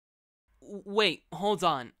Wait, hold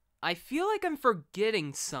on. I feel like I'm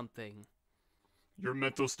forgetting something. Your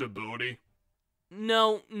mental stability?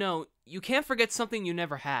 No, you can't forget something you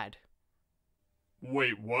never had.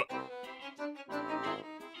 Wait, what?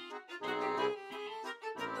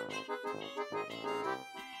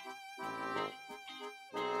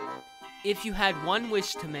 If you had one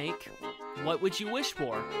wish to make, what would you wish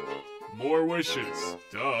for? More wishes,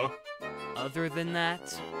 duh. Other than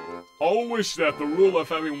that? I'll wish that the rule of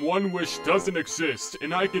having one wish doesn't exist,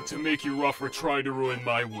 and I get to make you rough for trying to ruin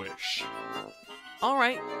my wish.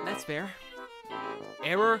 Alright, that's fair.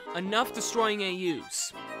 Error, enough destroying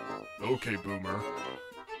AUs. Okay, Boomer.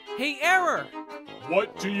 Hey, Error!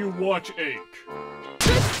 What do you want, Ink?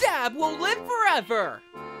 The dab will live forever!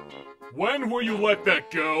 When will you let that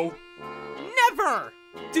go? Never!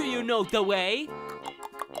 Do you know the way?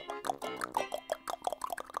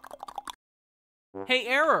 Hey,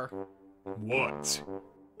 Error! What?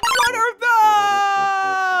 What are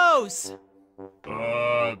those?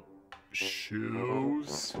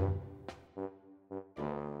 Shoes?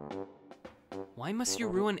 Why must you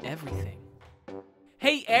ruin everything?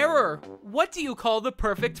 Hey, Error! What do you call the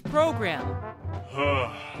perfect program?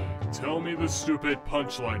 Tell me the stupid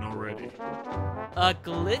punchline already. A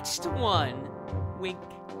glitched one. Wink.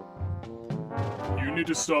 You need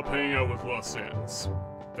to stop hanging out with Los Sands.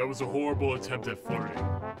 That was a horrible attempt at flirting.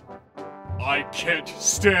 I can't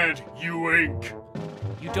stand you, Ink!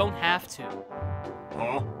 You don't have to.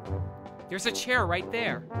 Huh? There's a chair right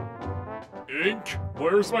there. Ink,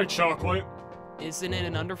 where's my chocolate? Isn't it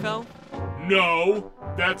an Underfell? No,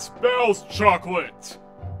 that's Belle's chocolate!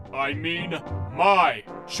 I mean, my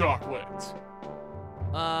chocolate.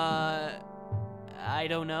 I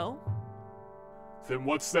don't know. Then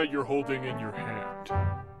what's that you're holding in your hand?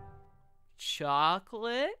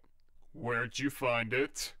 Chocolate? Where'd you find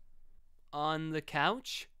it? On the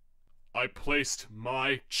couch? I placed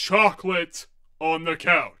my chocolate on the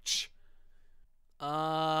couch.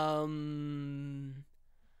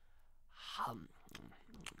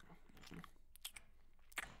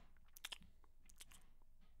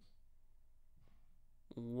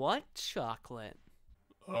 What chocolate?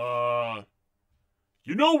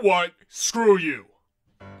 You know what? Screw you.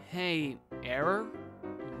 Hey, Error?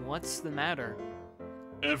 What's the matter?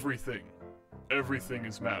 Everything. Everything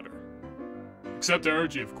is matter. Except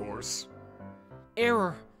energy, of course.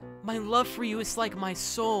 Error, my love for you is like my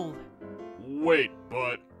soul. Wait,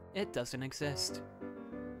 but... It doesn't exist.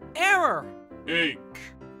 Error! Ink.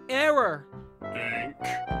 Error! Ink.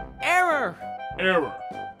 Error! Error.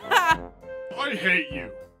 Ha! I hate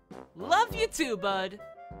you. Love you too, bud.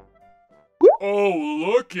 Oh,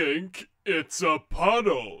 look, Ink. It's a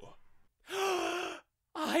puddle.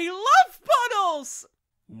 I love puddles!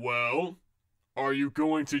 Well, are you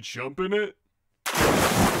going to jump in it?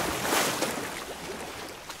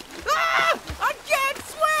 Ah! I can't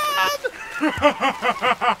swim!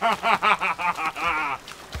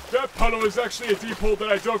 That puddle is actually a deep hole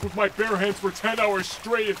that I dug with my bare hands for 10 hours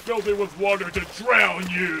straight and filled it with water to drown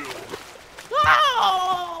you!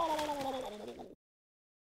 Oh!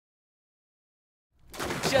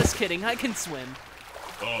 Just kidding, I can swim.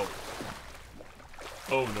 Oh.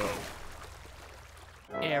 Oh no.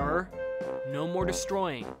 Error. No more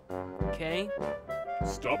destroying. Okay?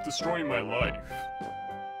 Stop destroying my life.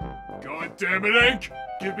 God damn it, Ink!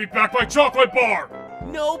 Give me back my chocolate bar!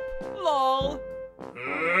 Nope. Lol.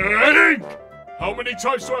 Ink! How many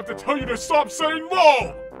times do I have to tell you to stop saying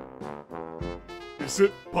LOL? Is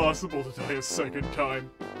it possible to die a second time?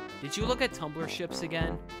 Did you look at Tumblr ships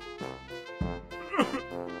again?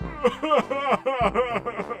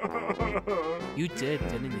 You did,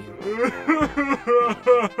 didn't you?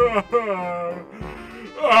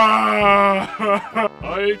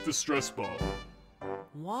 I ate the stress ball.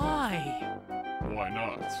 Why? Why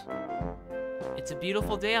not? It's a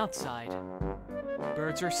beautiful day outside.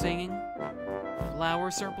 Birds are singing.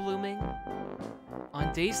 Flowers are blooming.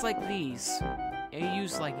 On days like these,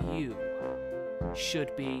 AUs like you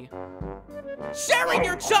should be sharing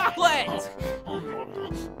your chocolate!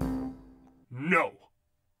 No.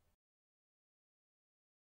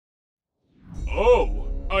 Oh,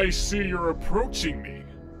 I see you're approaching me.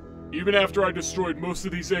 Even after I destroyed most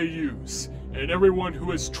of these AUs, and everyone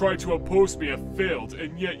who has tried to oppose me have failed,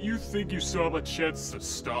 and yet you think you still have a chance to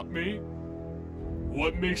stop me?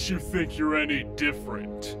 What makes you think you're any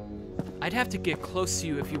different? I'd have to get close to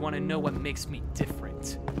you if you want to know what makes me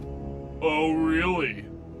different. Oh, really?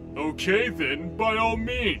 Okay then, by all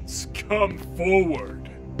means, come forward.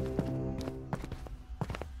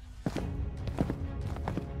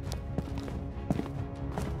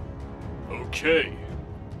 Okay,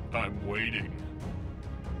 I'm waiting.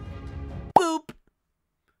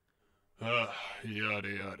 Yada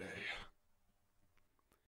yada.